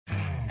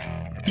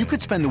You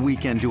could spend the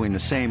weekend doing the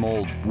same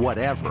old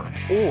whatever,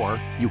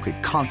 or you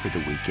could conquer the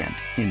weekend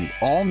in the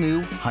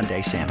all-new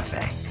Hyundai Santa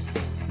Fe.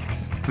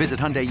 Visit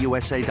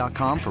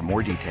HyundaiUSA.com for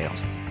more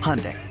details.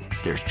 Hyundai,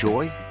 there's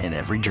joy in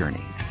every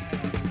journey.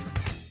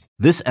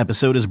 This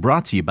episode is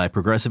brought to you by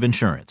Progressive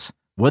Insurance.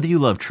 Whether you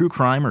love true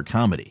crime or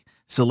comedy,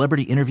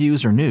 celebrity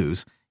interviews or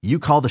news, you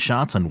call the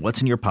shots on what's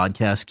in your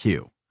podcast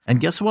queue. And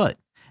guess what?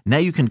 Now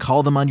you can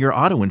call them on your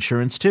auto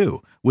insurance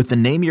too with the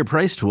Name Your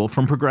Price tool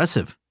from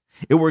Progressive.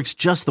 It works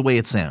just the way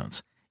it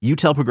sounds. You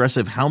tell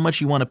Progressive how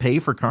much you want to pay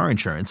for car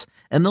insurance,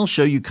 and they'll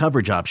show you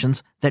coverage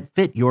options that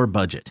fit your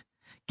budget.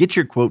 Get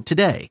your quote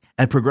today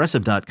at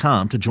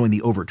Progressive.com to join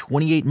the over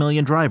 28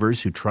 million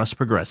drivers who trust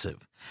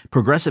Progressive.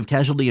 Progressive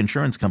Casualty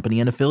Insurance Company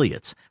and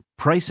Affiliates.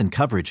 Price and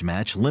coverage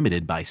match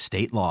limited by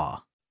state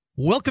law.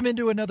 Welcome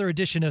into another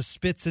edition of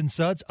Spits and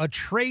Suds, a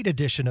trade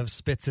edition of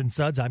Spits and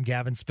Suds. I'm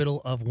Gavin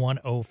Spittle of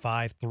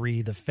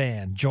 105.3 The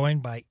Fan,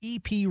 joined by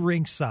EP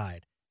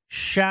Rinkside,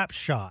 Shap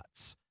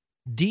Shots,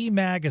 D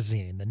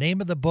Magazine. The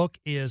name of the book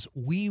is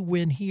We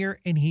Win Here,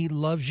 and he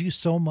loves you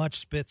so much,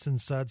 Spits and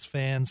Suds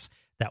fans,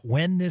 that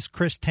when this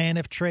Chris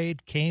Tanev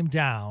trade came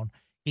down,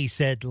 he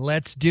said,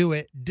 let's do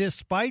it,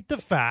 despite the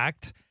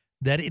fact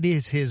that it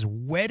is his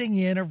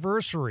wedding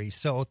anniversary.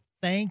 So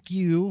thank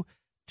you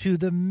to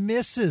the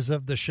missus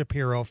of the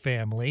Shapiro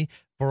family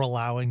for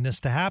allowing this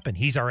to happen.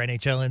 He's our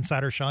NHL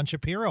insider, Sean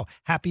Shapiro.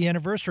 Happy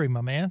anniversary, my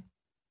man.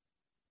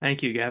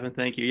 Thank you, Gavin.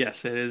 Thank you.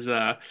 Yes, it is.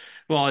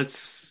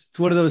 It's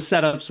one of those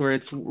setups where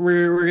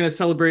we're going to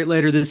celebrate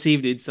later this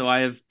evening. So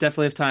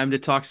definitely have time to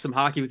talk some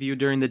hockey with you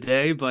during the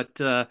day. But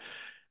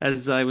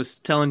as I was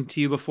telling to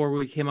you before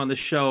we came on the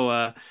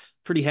show,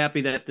 pretty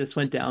happy that this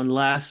went down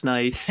last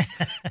night,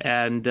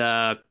 and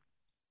it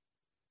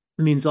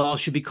means all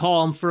should be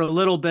calm for a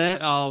little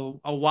bit.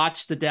 I'll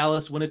watch the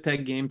Dallas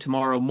Winnipeg game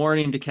tomorrow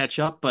morning to catch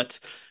up, but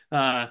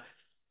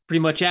pretty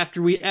much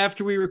after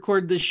we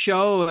record this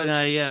show and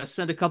I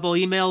send a couple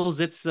emails,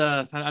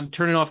 I'm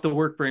turning off the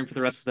work brain for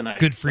the rest of the night.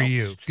 Good for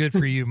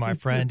you, my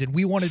friend. And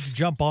we wanted to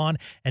jump on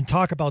and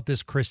talk about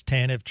this Chris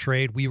Tanev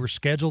trade. We were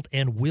scheduled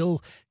and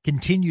will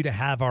continue to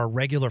have our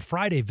regular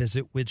Friday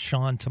visit with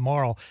Sean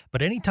tomorrow.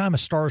 But anytime a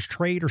Stars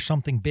trade or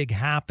something big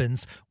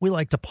happens, we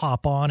like to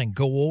pop on and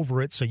go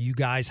over it so you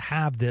guys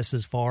have this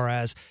as far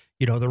as,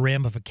 the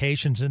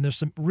ramifications. And there's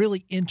some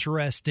really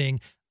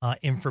interesting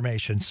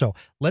information. So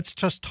let's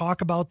just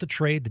talk about the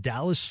trade. The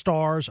Dallas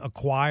Stars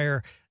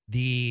acquire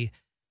the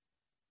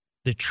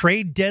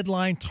trade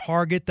deadline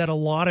target that a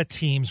lot of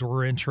teams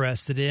were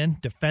interested in.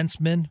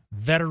 Defenseman,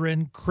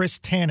 veteran Chris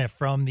Tanev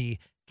from the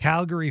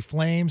Calgary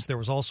Flames. There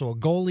was also a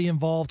goalie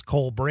involved,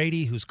 Cole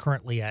Brady, who's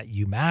currently at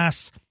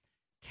UMass.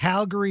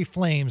 Calgary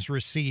Flames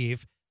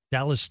receive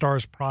Dallas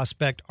Stars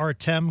prospect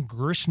Artem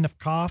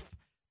Grishnikov,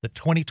 the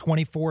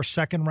 2024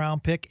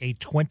 second-round pick, a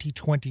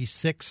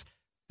 2026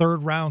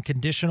 third-round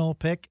conditional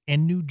pick,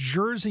 and New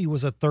Jersey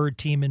was a third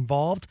team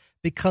involved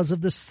because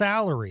of the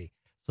salary.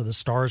 So the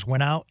Stars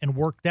went out and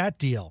worked that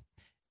deal.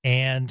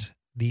 And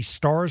the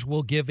Stars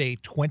will give a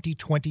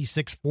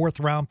 2026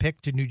 fourth-round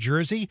pick to New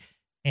Jersey,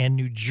 and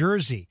New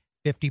Jersey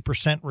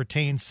 50%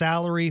 retained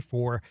salary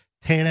for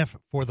Tanev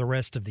for the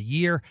rest of the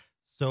year,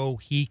 so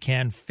he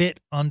can fit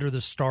under the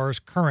Stars'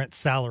 current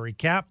salary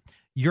cap.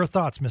 Your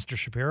thoughts, Mr.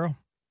 Shapiro?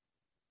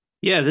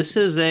 Yeah, this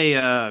is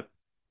a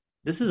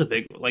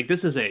big,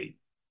 this is a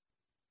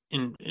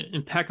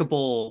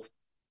impeccable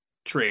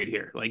trade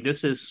here.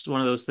 This is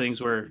one of those things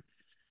where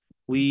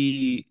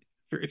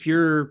if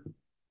you're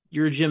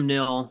Jim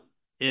Nill,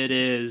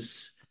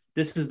 this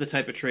is the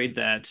type of trade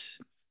that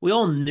we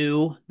all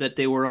knew that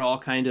they were all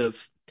kind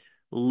of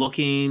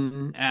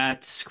looking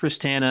at Chris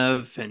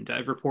Tanev, and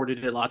I've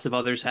reported it, lots of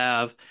others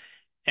have.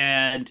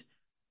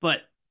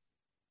 But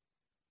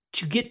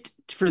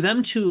for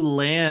them to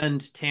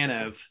land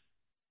Tanev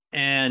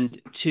and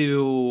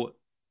to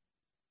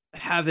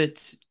have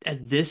it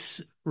at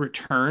this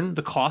return,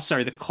 the cost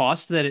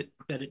that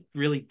it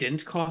really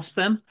didn't cost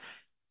them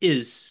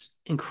is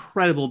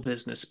incredible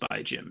business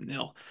by Jim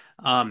Nill.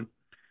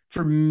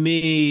 For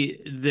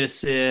me,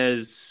 this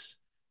is,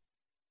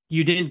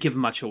 you didn't give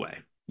much away.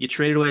 You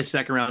traded away a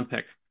second round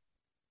pick.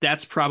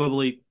 That's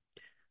probably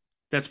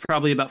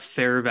about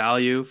fair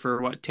value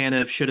for what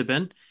Tanev should have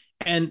been.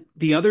 And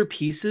the other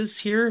pieces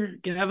here,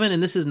 Gavin,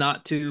 and this is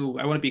not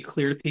I want to be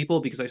clear to people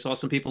because I saw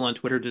some people on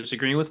Twitter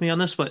disagreeing with me on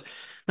this, but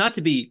not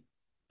to be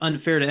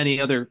unfair to any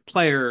other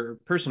player or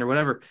person or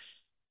whatever.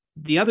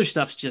 The other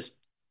stuff's just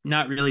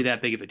not really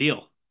that big of a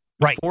deal.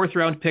 Right. Fourth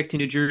round pick to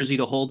New Jersey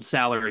to hold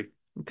salary.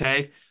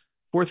 Okay.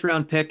 Fourth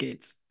round pick.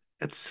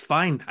 It's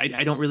fine.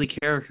 I don't really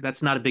care.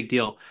 That's not a big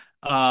deal.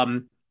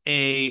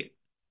 A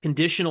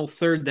conditional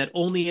third that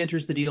only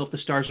enters the deal if the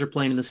Stars are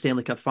playing in the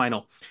Stanley Cup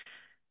final.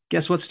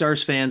 Guess what,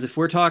 Stars fans? If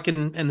we're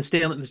talking and the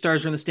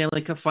Stars are in the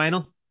Stanley Cup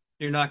final,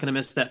 you're not going to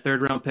miss that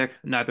third round pick.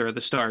 Neither are the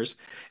Stars.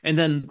 And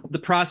then the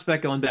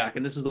prospect going back,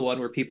 and this is the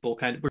one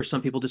where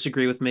some people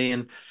disagree with me,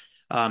 and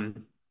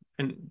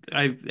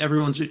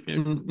everyone's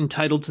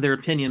entitled to their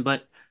opinion,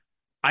 but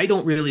I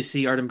don't really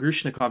see Artem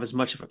Grushnikov as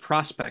much of a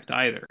prospect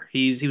either.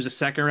 He was a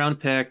second round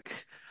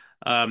pick.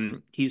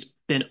 He's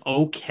been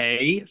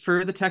okay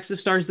for the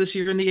Texas Stars this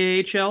year in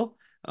the AHL.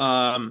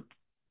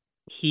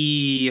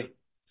 He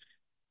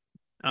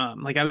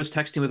like I was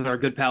texting with our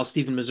good pal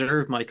Stephen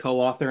Meserve, my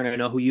co-author, and I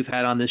know who you've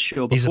had on this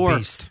show He's a before.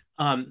 beast.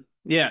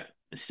 Yeah,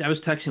 I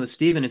was texting with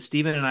Stephen, and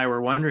Stephen and I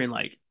were wondering,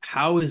 like,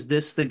 how is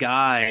this the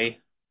guy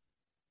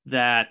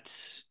that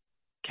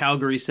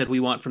Calgary said we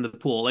want from the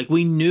pool? Like,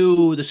 we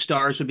knew the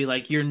Stars would be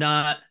like, you're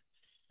not.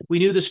 We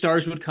knew the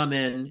Stars would come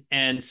in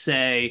and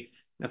say,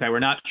 okay, we're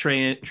not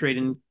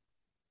trading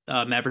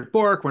Maverick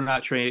Bork, we're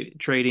not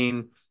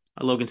trading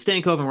Logan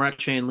Stankoven, and we're not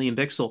trading Liam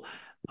Bixel.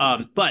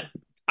 But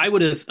I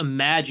would have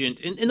imagined,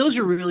 and those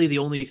are really the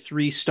only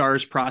three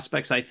Stars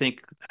prospects I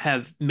think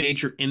have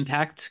major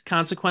impact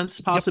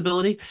consequence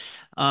possibility.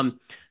 Yep.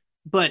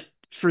 But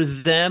for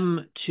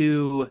them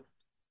to,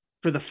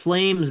 for the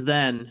Flames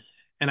then,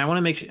 and I want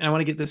to make sure, I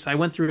want to get this, I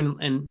went through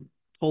and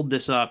pulled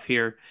this up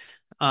here.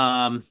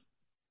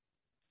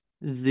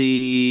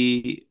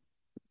 The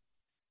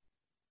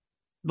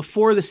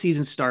Before the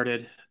season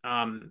started,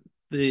 some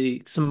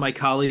of my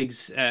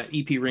colleagues at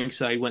EP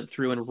Rinkside went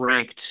through and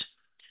ranked,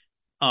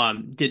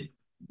 did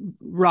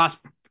Ross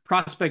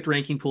prospect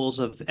ranking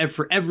pools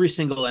for every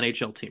single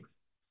NHL team.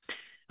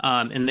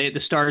 And the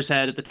Stars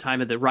had at the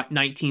time of the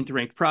 19th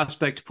ranked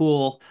prospect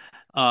pool,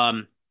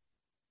 and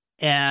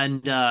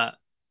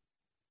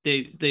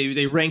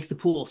they ranked the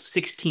pool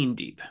 16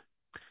 deep.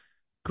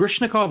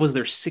 Grishnikov was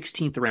their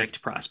 16th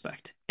ranked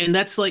prospect, and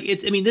that's like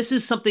it's. I mean, this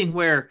is something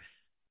where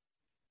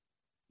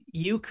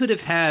you could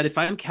have had, if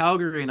I'm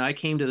Calgary and I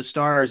came to the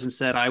Stars and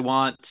said,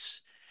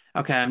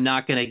 okay, I'm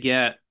not going to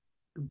get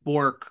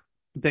Bork,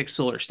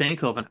 Bixel, or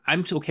Stankoven.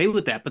 I'm okay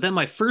with that. But then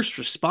my first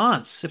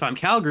response, if I'm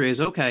Calgary,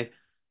 is okay,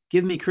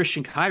 give me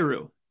Christian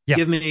Kyrou. Yeah.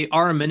 Give me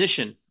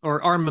Armanition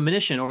or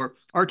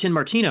Artin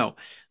Martino,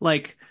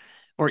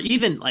 or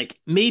even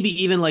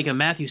maybe even like a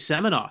Matthew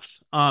Semenoff.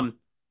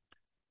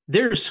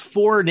 There's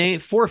 4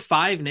 or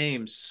 5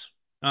 names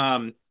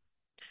that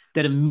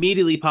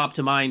immediately pop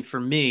to mind for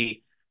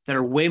me that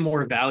are way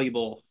more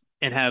valuable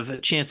and have a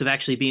chance of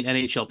actually being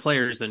NHL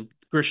players than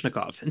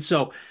Grishnikov. And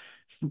so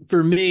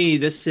for me,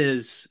 this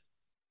is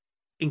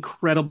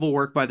incredible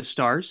work by the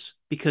Stars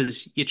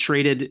because you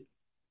traded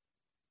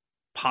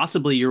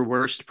possibly your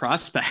worst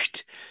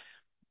prospect.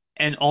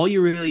 And all it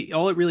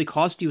really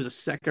cost you was a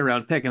second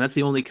round pick. And that's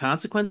the only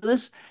consequence of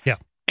this. Yeah.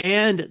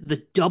 And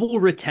the double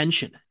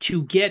retention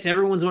to get,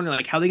 everyone's wondering,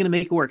 like, how are they going to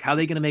make it work? How are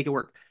they going to make it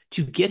work?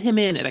 To get him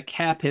in at a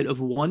cap hit of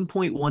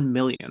 $1.1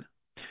 million,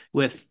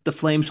 with the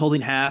Flames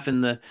holding half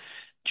and the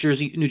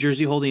New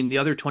Jersey holding the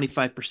other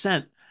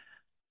 25%,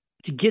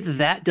 to get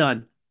that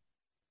done,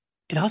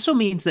 it also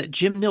means that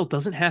Jim Nill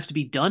doesn't have to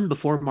be done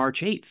before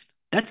March 8th.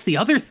 That's the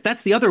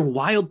other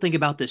wild thing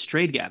about this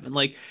trade, Gavin.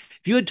 Like,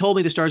 if you had told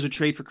me the Stars would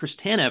trade for Chris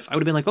Tanev, I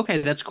would have been like,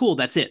 okay, that's cool.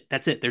 That's it.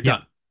 They're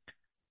done.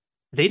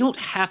 They don't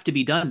have to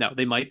be done now.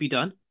 They might be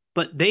done,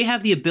 but they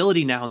have the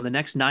ability now in the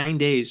next 8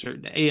 days,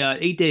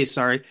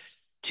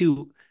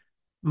 to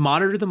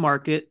monitor the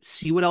market,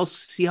 see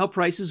how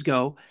prices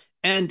go,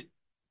 and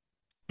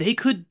they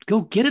could go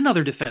get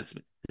another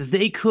defenseman.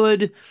 They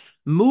could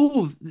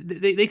go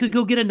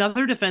get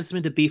another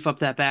defenseman to beef up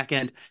that back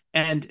end.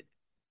 And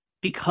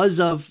because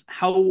of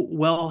how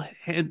well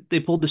they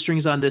pulled the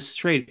strings on this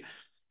trade,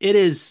 it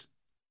is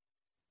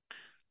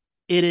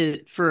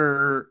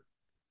for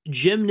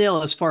Jim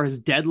Nill, as far as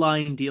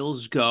deadline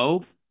deals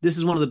go, this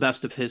is one of the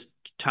best of his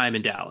time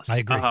in Dallas. I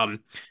agree.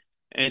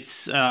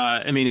 It's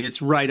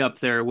right up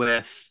there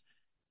with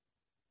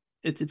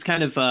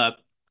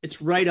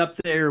it's right up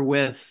there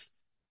with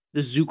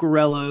the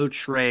Zuccarello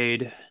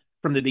trade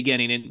from the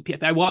beginning.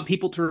 And I want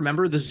people to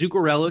remember the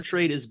Zuccarello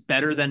trade is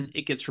better than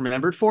it gets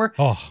remembered for,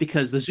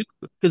 because the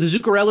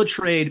Zuccarello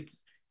trade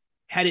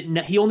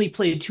he only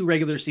played 2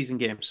 regular season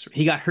games.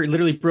 He got hurt,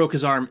 literally broke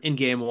his arm in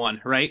game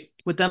 1, right,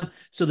 with them.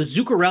 So the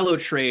Zuccarello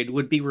trade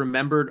would be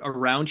remembered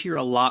around here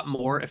a lot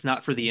more, if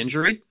not for the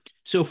injury.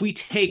 So if we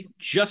take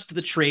just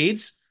the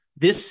trades,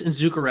 this and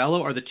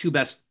Zuccarello are the 2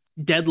 best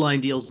deadline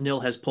deals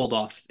Nill has pulled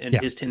off in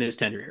his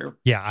tenure here.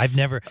 Yeah,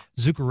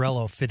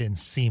 Zuccarello fit in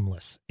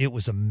seamless. It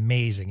was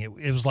amazing.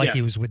 It was like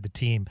he was with the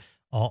team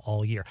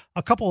all year.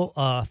 A couple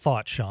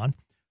thoughts, Sean.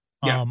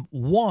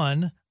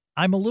 One,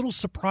 I'm a little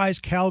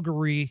surprised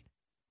Calgary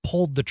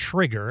pulled the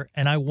trigger,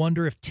 and I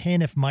wonder if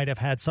Tanev might have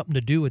had something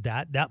to do with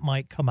that. That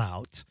might come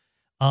out.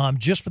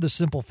 Just for the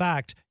simple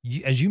fact,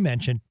 as you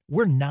mentioned,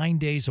 we're 9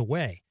 days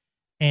away.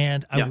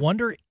 And I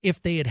wonder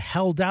if they had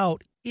held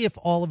out, if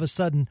all of a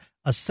sudden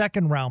a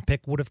second-round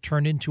pick would have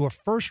turned into a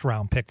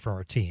first-round pick for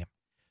our team.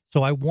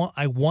 So I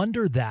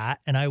wonder that,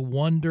 and I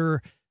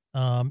wonder,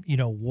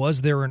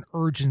 was there an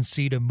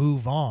urgency to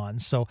move on?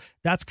 So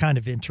that's kind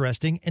of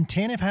interesting. And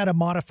Tanev had a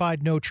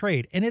modified no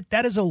trade, and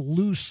that is a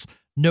loose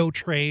no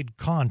trade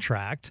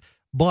contract,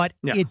 but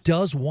it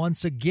does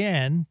once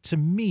again, to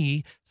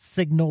me,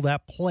 signal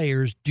that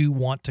players do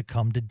want to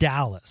come to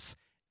Dallas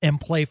and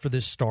play for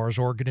this Stars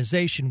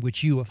organization,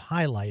 which you have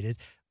highlighted,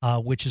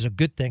 which is a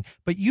good thing.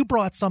 But you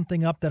brought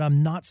something up that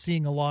I'm not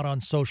seeing a lot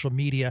on social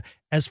media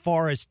as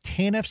far as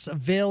Tanev's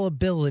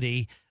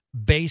availability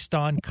based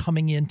on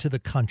coming into the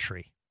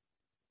country?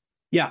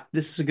 Yeah,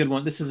 this is a good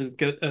one. This is a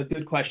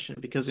good question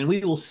because, and we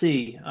will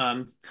see.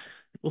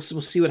 We'll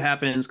see what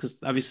happens because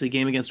obviously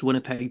game against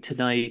Winnipeg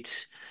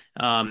tonight.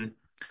 Um,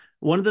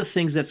 One of the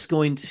things that's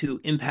going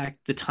to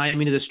impact the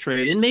timing of this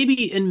trade, and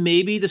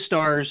maybe the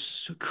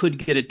Stars could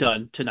get it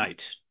done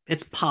tonight.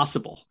 It's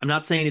possible. I'm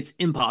not saying it's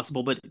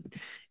impossible, but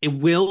it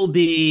will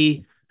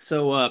be.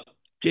 So,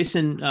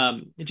 Jason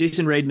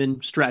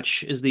Reitman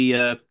Stretch is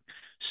the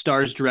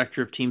Stars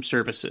director of team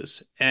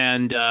services,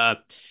 and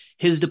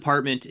his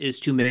department is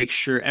to make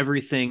sure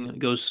everything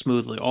goes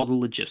smoothly, all the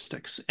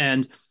logistics.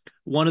 And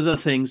one of the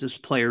things is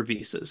player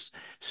visas.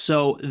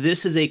 So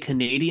this is a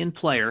Canadian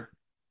player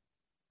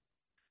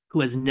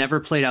who has never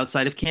played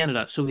outside of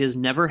Canada. So he has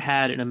never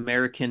had an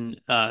American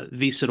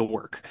visa to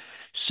work.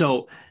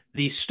 So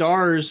the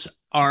Stars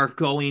are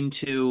going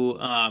to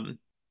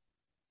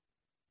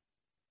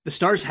the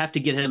Stars have to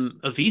get him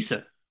a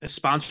visa,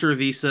 sponsor a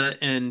visa,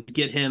 and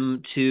get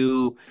him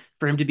to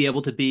for him to be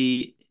able to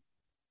be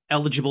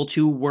eligible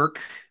to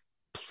work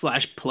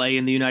slash play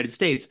in the United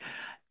States.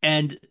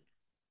 And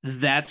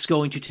that's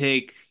going to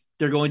take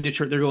they're going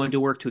to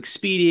work to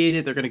expedite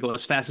it. They're going to go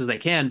as fast as they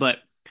can, but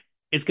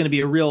it's going to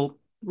be a real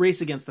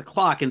race against the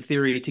clock in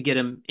theory to get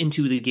him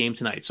into the game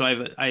tonight.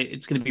 So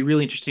it's going to be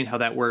really interesting how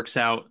that works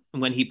out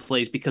when he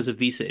plays because of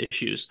visa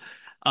issues.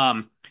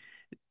 Um,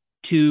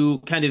 to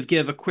kind of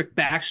give a quick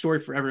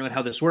backstory for everyone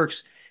how this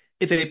works,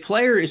 if a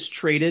player is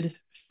traded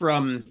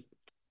from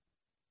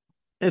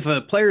if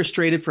a player is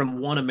traded from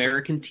one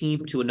American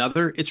team to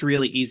another, it's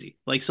really easy.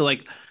 Like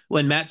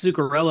when Matt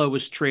Zuccarello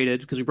was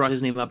traded, because we brought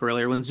his name up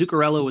earlier, when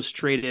Zuccarello was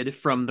traded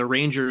from the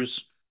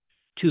Rangers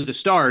to the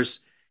Stars,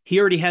 he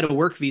already had a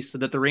work visa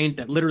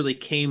that literally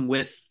came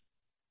with.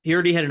 He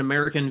already had an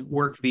American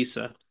work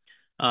visa.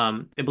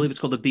 I believe it's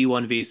called the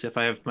B1 visa, if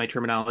I have my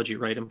terminology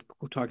right. I'm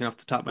talking off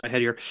the top of my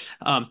head here.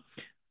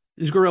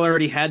 Zuccarello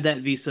already had that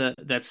visa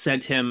that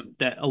sent him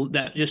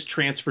that just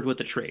transferred with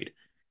the trade.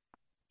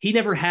 He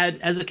never had,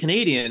 as a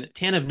Canadian,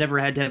 Tanev never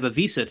had to have a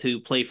visa to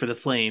play for the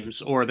Flames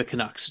or the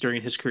Canucks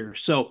during his career.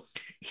 So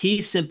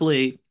he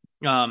simply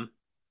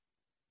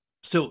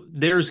so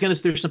there's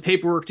some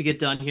paperwork to get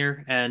done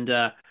here, and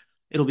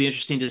it'll be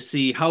interesting to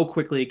see how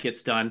quickly it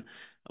gets done.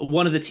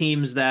 One of the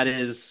teams that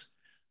is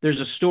there's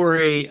a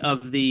story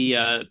of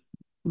the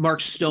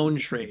Mark Stone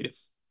trade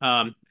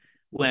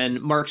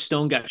when Mark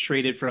Stone got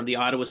traded from the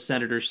Ottawa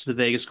Senators to the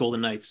Vegas Golden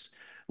Knights.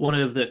 One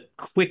of the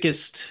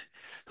quickest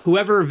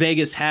wherever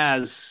Vegas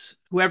has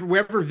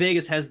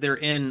their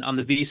in on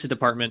the visa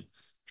department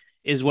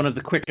is one of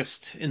the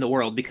quickest in the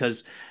world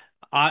because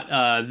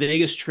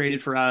Vegas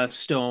traded for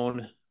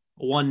Stone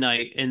one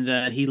night, and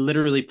then he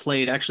literally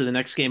played actually the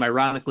next game,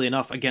 ironically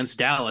enough, against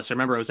Dallas. I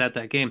remember I was at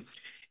that game,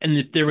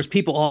 and there was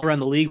people all around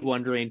the league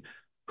wondering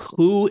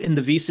who in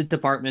the visa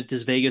department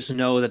does Vegas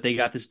know that they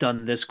got this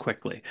done this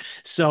quickly.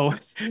 So,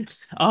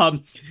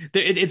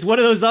 it's one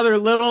of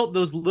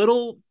those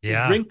little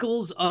Yeah.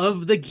 wrinkles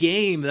of the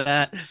game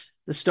that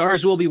the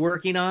Stars will be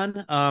working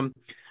on.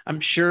 I'm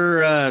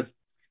sure.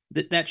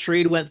 That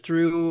trade went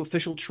through,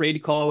 official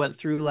trade call went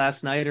through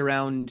last night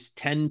around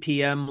 10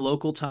 p.m.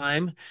 local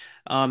time.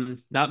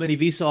 Not many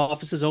visa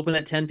offices open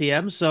at 10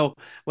 p.m. So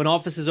when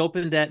offices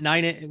opened at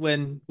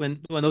when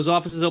those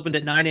offices opened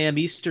at 9 a.m.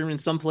 Eastern in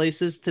some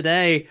places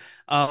today,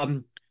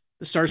 the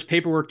Stars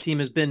paperwork team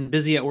has been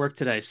busy at work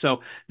today.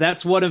 So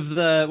that's what's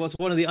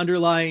one of the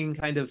underlying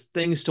kind of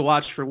things to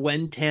watch for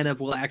when Tanev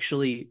will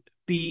actually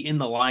be in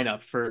the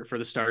lineup for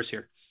the Stars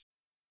here.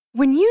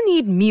 When you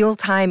need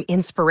mealtime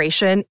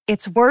inspiration,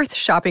 it's worth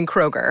shopping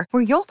Kroger,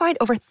 where you'll find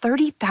over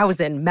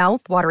 30,000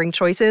 mouth-watering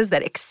choices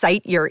that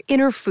excite your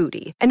inner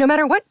foodie. And no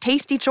matter what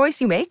tasty choice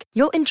you make,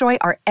 you'll enjoy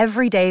our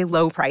everyday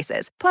low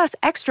prices, plus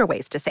extra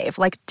ways to save,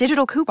 like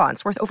digital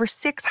coupons worth over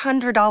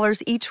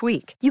 $600 each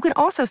week. You can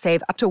also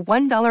save up to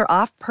 $1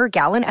 off per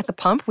gallon at the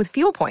pump with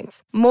fuel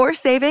points. More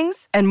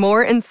savings and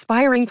more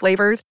inspiring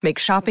flavors make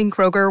shopping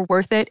Kroger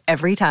worth it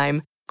every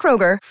time.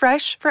 Kroger,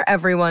 fresh for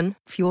everyone.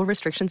 Fuel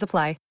restrictions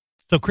apply.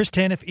 So Chris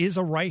Tanev is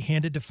a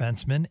right-handed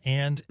defenseman,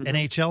 and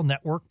NHL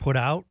Network put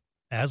out,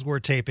 as we're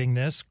taping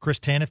this, Chris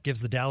Tanev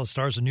gives the Dallas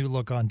Stars a new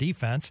look on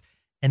defense,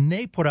 and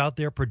they put out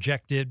their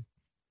projected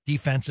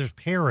defensive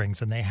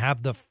pairings, and they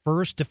have the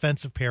first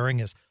defensive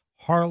pairing is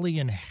Harley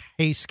and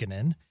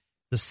Heiskanen,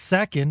 the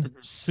second,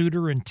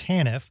 Suter and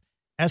Tanev,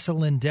 Esa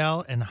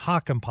Lindell and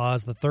Hakanpää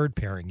is the third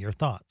pairing. Your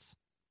thoughts?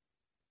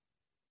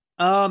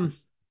 I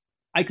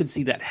could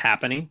see that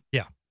happening.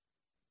 Yeah.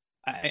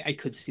 I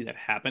could see that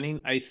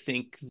happening. I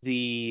think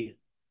the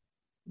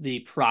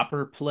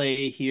proper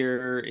play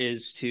here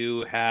is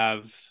to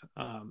have.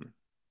 I'm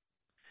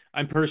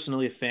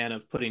personally a fan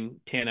of putting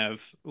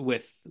Tanev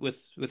with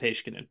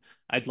Heiskanen.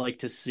 I'd like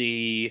to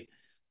see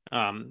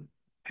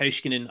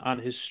Heiskanen on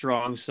his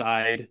strong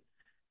side.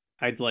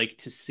 I'd like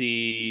to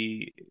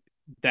see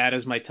that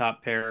as my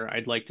top pair.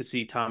 I'd like to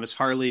see Thomas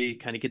Harley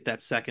kind of get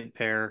that second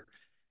pair,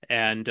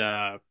 and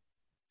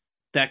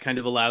that kind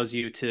of allows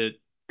you to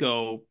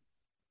go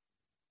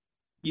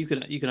you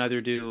can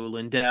either do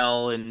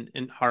Lindell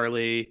and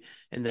Harley,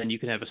 and then you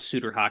can have a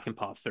Suter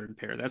Hakanpää third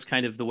pair. That's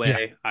kind of the Yeah,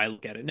 way I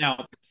look at it. Now,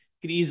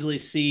 you can easily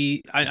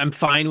see I'm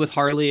fine with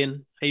Harley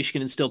and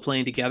Heiskanen still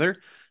playing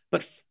together,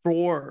 but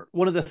for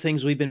one of the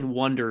things we've been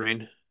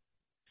wondering,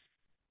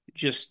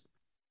 just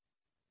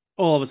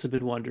all of us have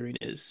been wondering,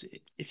 is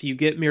if you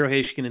get Miro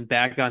Heiskanen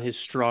back on his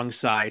strong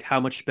side, how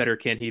much better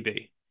can he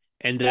be?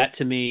 And that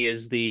to me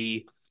is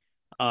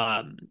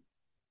um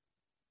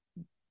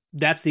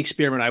that's the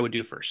experiment I would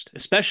do first,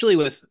 especially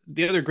with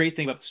the other great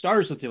thing about the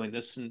Stars with doing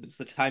this, and it's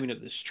the timing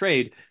of this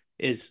trade,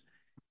 is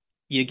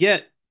you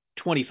get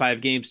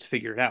 25 games to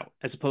figure it out,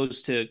 as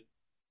opposed to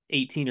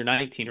 18 or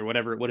 19 or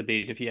whatever it would have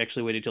been if you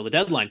actually waited till the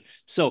deadline.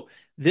 So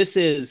this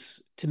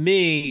is, to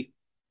me,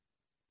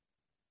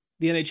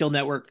 the NHL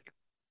Network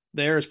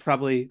there is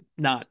probably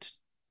not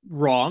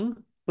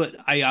wrong, but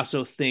I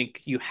also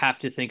think you have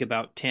to think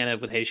about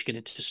Tanev with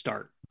Heiskanen to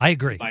start. I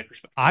agree. My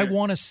perspective. I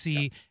want to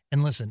see,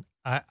 and listen,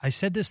 I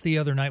said this the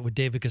other night with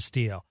David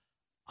Castillo.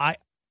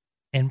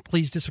 And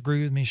please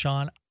disagree with me,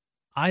 Sean.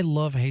 I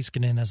love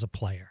Heiskanen as a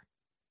player,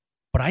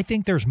 but I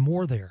think there's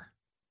more there.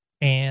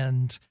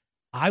 And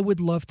I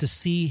would love to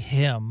see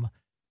him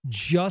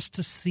just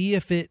to see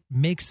if it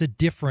makes a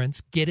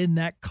difference, get in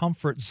that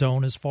comfort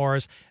zone as far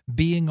as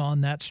being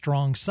on that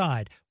strong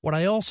side. What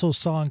I also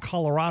saw in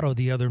Colorado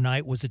the other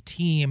night was a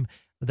team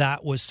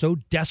that was so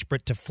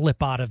desperate to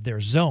flip out of their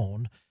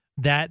zone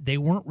that they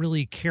weren't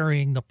really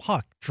carrying the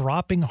puck.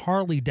 Dropping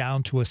Harley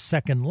down to a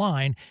second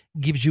line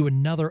gives you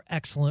another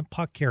excellent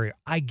puck carrier.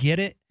 I get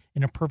it.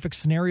 In a perfect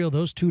scenario,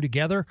 those two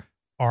together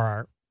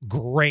are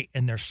great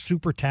and they're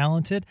super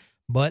talented,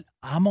 but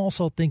I'm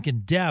also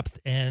thinking depth,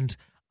 and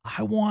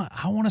I want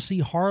to see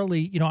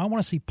Harley, I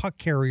want to see puck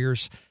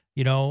carriers,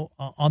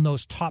 on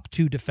those top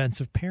two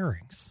defensive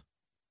pairings.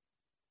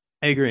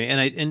 I agree.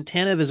 And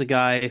Tanev is a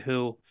guy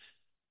who,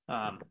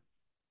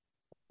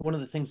 one of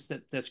the things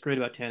that's great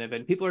about Tanev,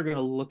 and people are going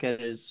to look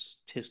at his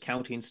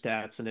counting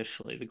stats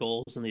initially, the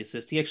goals and the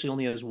assists. He actually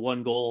only has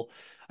one goal.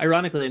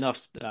 Ironically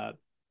enough,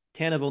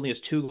 Tanev only has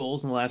 2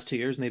 goals in the last 2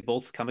 years, and they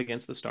both come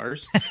against the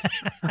Stars.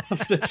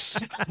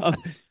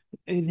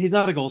 He's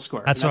not a goal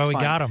scorer. That's why we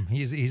fine. got him.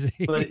 He's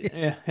But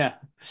yeah.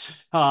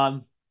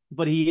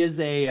 But he is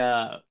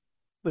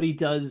but he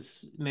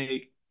does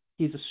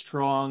he's a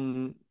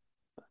strong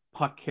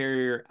puck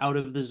carrier out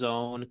of the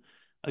zone,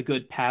 a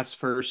good pass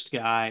first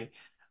guy.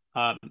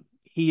 Um,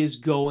 he is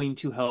going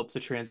to help the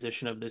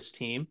transition of this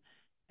team,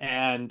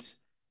 and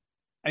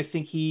I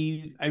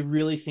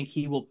really think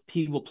he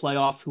will play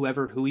off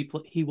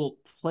he will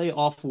play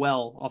off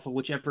well off of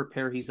whichever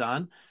pair he's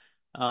on.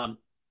 Um,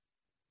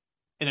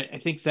 and I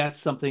think that's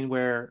something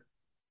where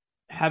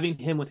having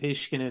him with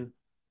Heiskanen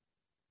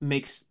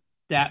makes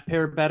that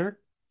pair better.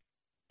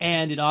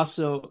 And it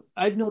also,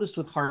 I've noticed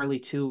with Harley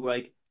too,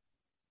 like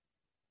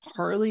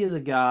Harley is a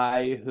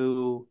guy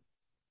who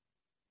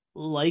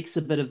likes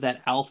a bit of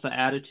that alpha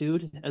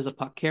attitude as a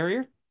puck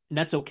carrier, and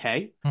that's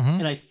okay. Mhm.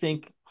 And I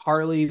think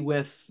Harley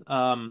with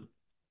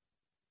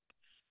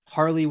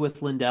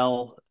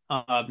Lindell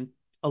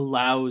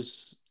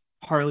allows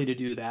Harley to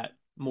do that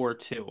more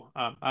too.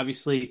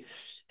 Obviously,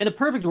 in a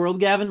perfect world,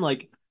 Gavin,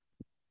 like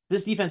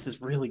this defense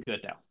is really good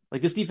now.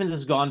 Like this defense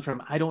has gone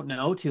from I don't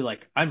know to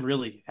like I'm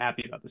really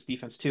happy about this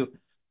defense too.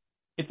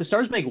 If the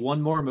Stars make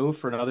one more move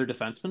for another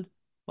defenseman,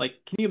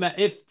 like can you imagine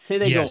if say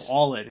they Yes. go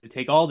all in and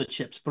take all the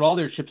chips, put all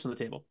their chips on the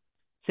table.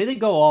 Say they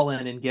go all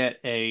in and get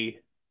a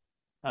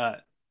uh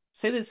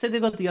say they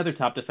let the other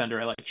top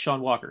defender like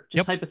Sean Walker,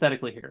 just Yep.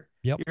 hypothetically here.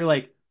 Yep. You're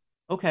like,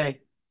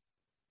 okay,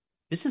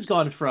 this has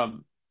gone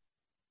from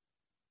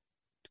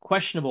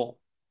questionable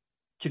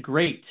to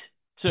great.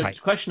 So it's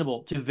Right.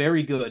 questionable to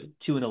very good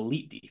to an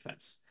elite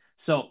defense.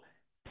 So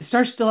the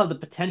Stars still have the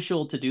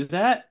potential to do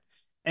that.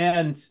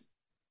 And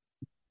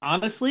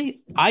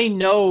honestly, I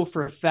know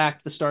for a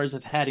fact the Stars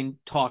have had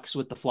talks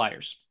with the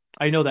Flyers.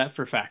 I know that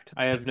for a fact.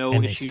 I have no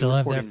And they issue still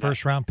have that reporting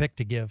first round pick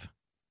to give.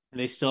 And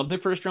they still have their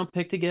first round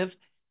pick to give.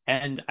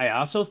 And I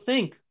also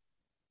think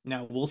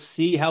now we'll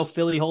see how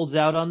Philly holds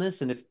out on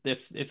this. And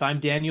if I'm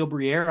Daniel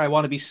Briere, I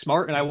want to be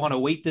smart and I want to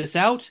wait this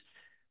out.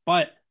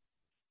 But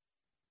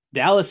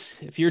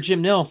Dallas, if you're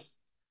Jim Nill,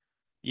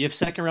 you have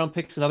second round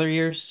picks in other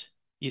years.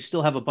 You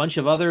still have a bunch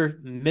of other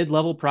mid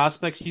level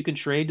prospects you can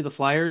trade to the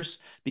Flyers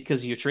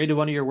because you traded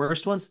one of your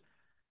worst ones.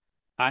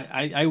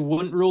 I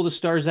wouldn't rule the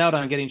Stars out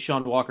on getting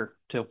Sean Walker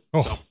too.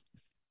 Oh, So,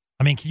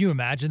 I mean, can you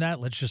imagine that?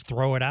 Let's just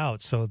throw it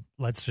out. So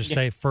let's just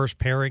say first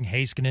pairing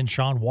Heiskanen,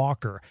 Sean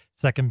Walker,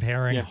 second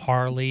pairing Yeah.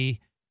 Harley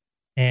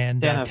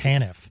and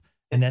Tanev.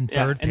 And then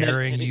third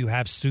pairing, you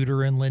have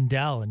Suter and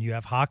Lindell, and you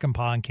have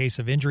Hakanpää in case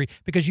of injury,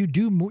 because you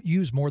do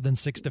use more than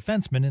 6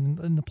 defensemen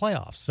in the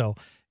playoffs. So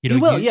you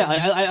will.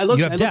 I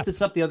looked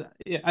this up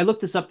I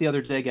looked this up the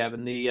other day,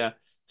 Gavin.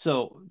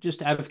 So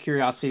just out of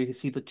curiosity, you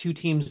see the two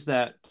teams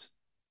that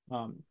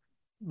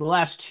the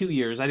last 2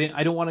 years. I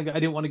didn't want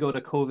to go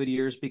to COVID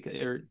years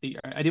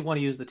I didn't want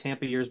to use the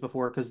Tampa years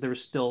before because there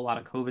was still a lot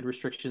of COVID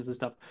restrictions and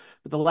stuff.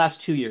 But the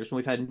last 2 years when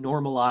we've had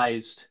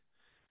normalized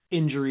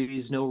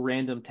injuries, no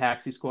random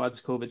taxi squads,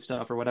 COVID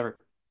stuff or whatever.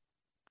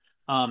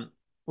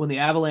 When the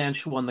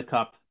Avalanche won the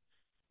Cup,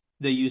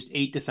 they used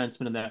 8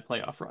 defensemen in that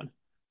playoff run.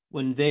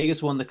 When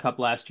Vegas won the Cup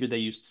last year, they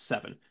used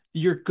 7.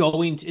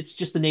 It's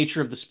just the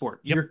nature of the sport.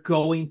 Yep. You're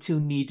going to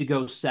need to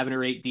go 7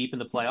 or 8 deep in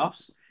the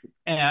playoffs.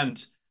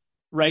 And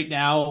right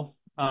now,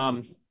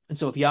 and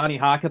so if Yanni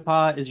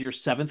Hakanpää is your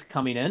 7th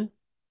coming in,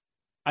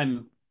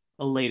 I'm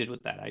elated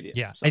with that idea.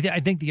 Yeah. So. I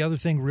think the other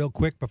thing real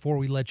quick before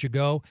we let you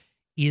go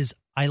is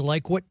I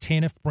like what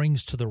Tanev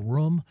brings to the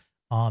room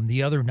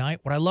the other night.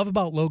 What I love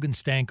about Logan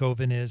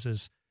Stankoven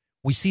is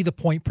we see the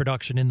point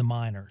production in the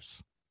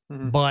minors.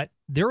 Mm-hmm. But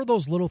there are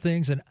those little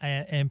things,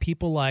 and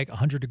people like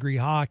 100 Degree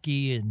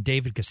Hockey and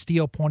David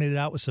Castillo pointed it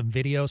out with some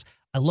videos.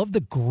 I love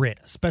the grit,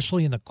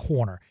 especially in the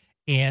corner,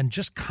 and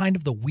just kind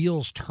of the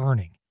wheels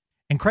turning.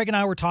 And Craig and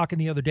I were talking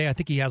the other day. I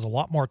think he has a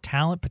lot more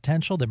talent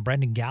potential than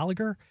Brendan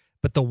Gallagher.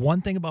 But the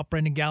one thing about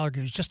Brendan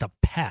Gallagher is just a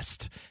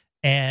pest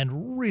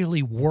and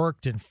really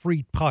worked and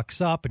freed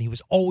pucks up. And he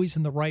was always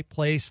in the right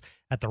place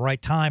at the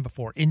right time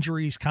before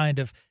injuries kind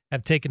of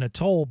have taken a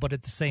toll. But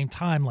at the same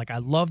time, like, I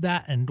love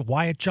that. And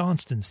Wyatt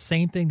Johnston,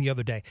 same thing the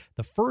other day.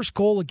 The first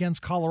goal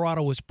against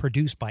Colorado was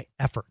produced by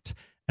effort.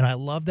 And I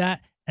love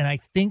that. And I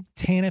think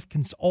Tanev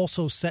can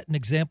also set an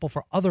example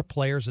for other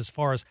players as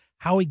far as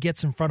how he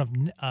gets in front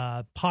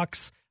of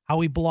pucks,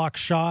 how he blocks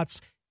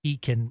shots. He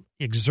can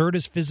exert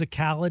his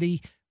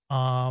physicality.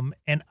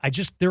 And I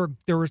just, there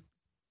are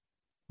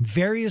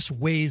various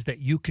ways that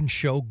you can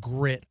show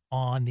grit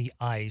on the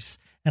ice.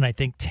 And I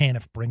think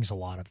Tanev brings a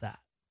lot of that.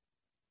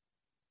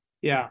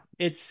 Yeah,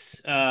 it's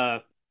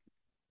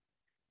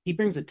he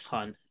brings a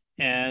ton,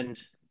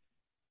 and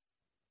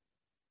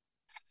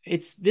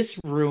it's this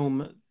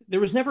room. There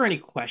was never any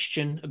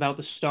question about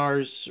the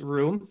Stars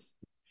room,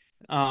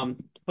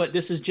 but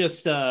this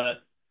just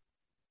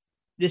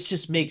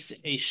makes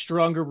a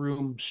stronger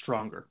room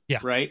stronger. Yeah,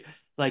 right.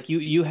 Like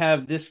you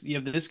have this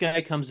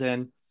guy comes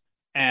in,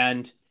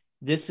 and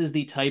this is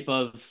the type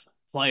of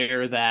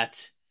player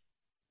that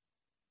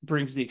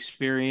brings the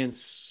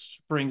experience,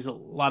 brings a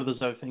lot of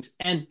those other things,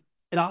 and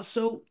it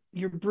also,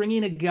 you're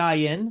bringing a guy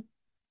in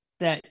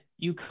that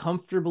you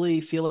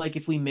comfortably feel like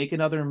if we make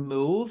another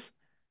move,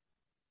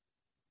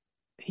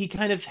 he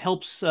kind of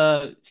helps,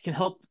 can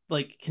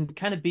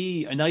kind of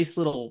be a nice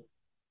little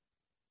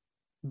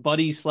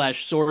buddy /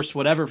 source,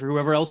 whatever, for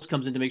whoever else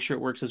comes in to make sure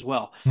it works as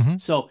well. Mm-hmm.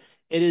 So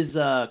it is,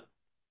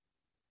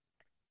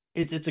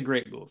 it's a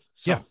great move.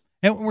 So. Yeah.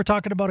 And we're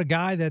talking about a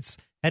guy that's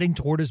heading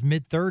toward his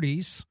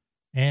mid-30s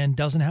and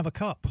doesn't have a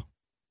cup.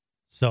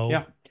 So,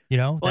 yeah. You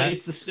know, well,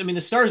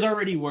 the Stars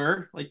already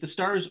were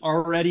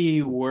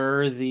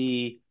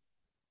the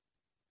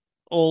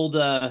old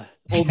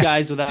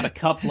guys without a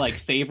cup, like,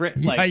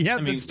 favorite. Like, yeah,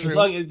 that's true. As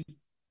long as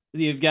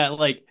you've got,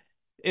 like,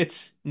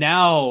 it's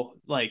now,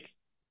 like,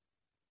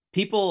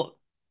 people,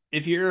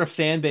 if you're a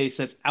fan base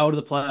that's out of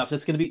the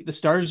playoffs, the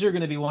Stars are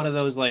going to be one of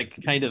those,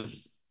 like, kind of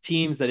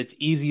teams that it's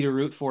easy to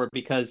root for,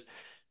 because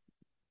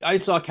I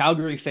saw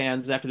Calgary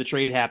fans after the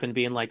trade happened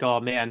being like, oh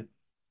man,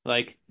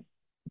 like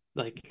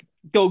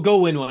go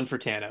win one for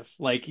Tanev.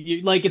 Like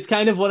it's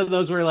kind of one of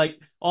those where, like,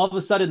 all of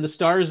a sudden the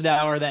Stars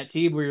now are that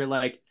team where you're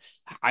like,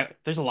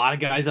 there's a lot of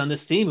guys on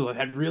this team who have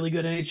had really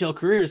good NHL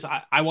careers.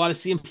 I want to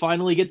see him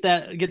finally get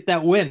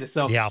that win.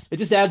 So yeah, it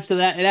just adds to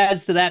that. It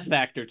adds to that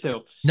factor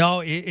too.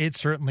 No, it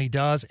certainly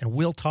does. And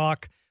we'll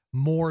talk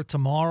more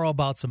tomorrow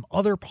about some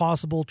other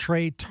possible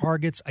trade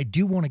targets. I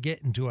do want to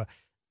get into a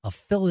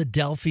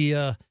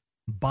Philadelphia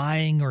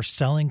buying or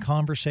selling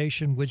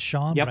conversation with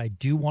Sean, but I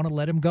do want to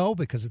let him go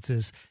because it's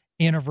his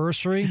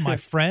anniversary. My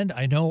friend,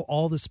 I know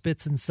all the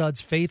Spits and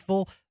Suds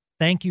faithful.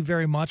 Thank you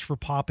very much for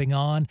popping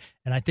on.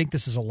 And I think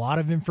this is a lot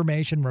of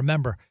information.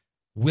 Remember,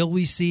 will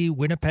we see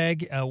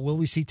Winnipeg? Will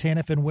we see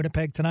Tanev in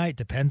Winnipeg tonight?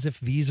 Depends if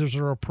visas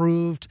are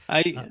approved.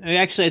 I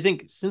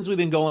think since we've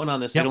been going on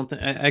this,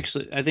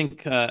 I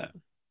think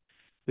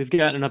we've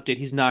gotten an update.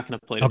 He's not going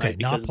to play tonight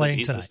because of the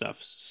visa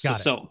stuff.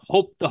 So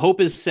the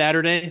hope is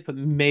Saturday, but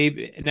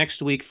maybe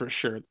next week for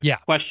sure. Yeah.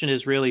 The question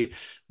is really,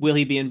 will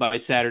he be in by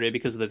Saturday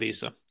because of the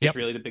visa? It's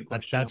really the big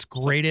question. That's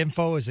great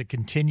info as it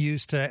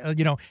continues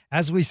to,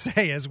 as we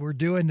say, as we're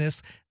doing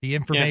this, the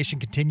information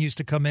continues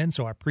to come in.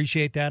 So I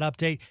appreciate that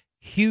update.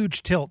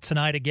 Huge tilt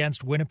tonight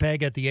against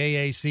Winnipeg at the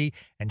AAC,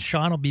 and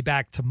Sean will be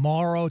back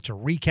tomorrow to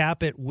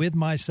recap it with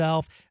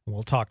myself, and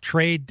we'll talk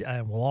trade,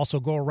 and we'll also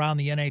go around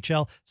the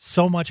NHL.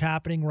 So much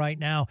happening right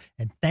now,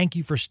 and thank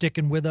you for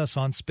sticking with us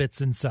on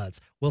Spits and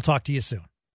Suds. We'll talk to you soon.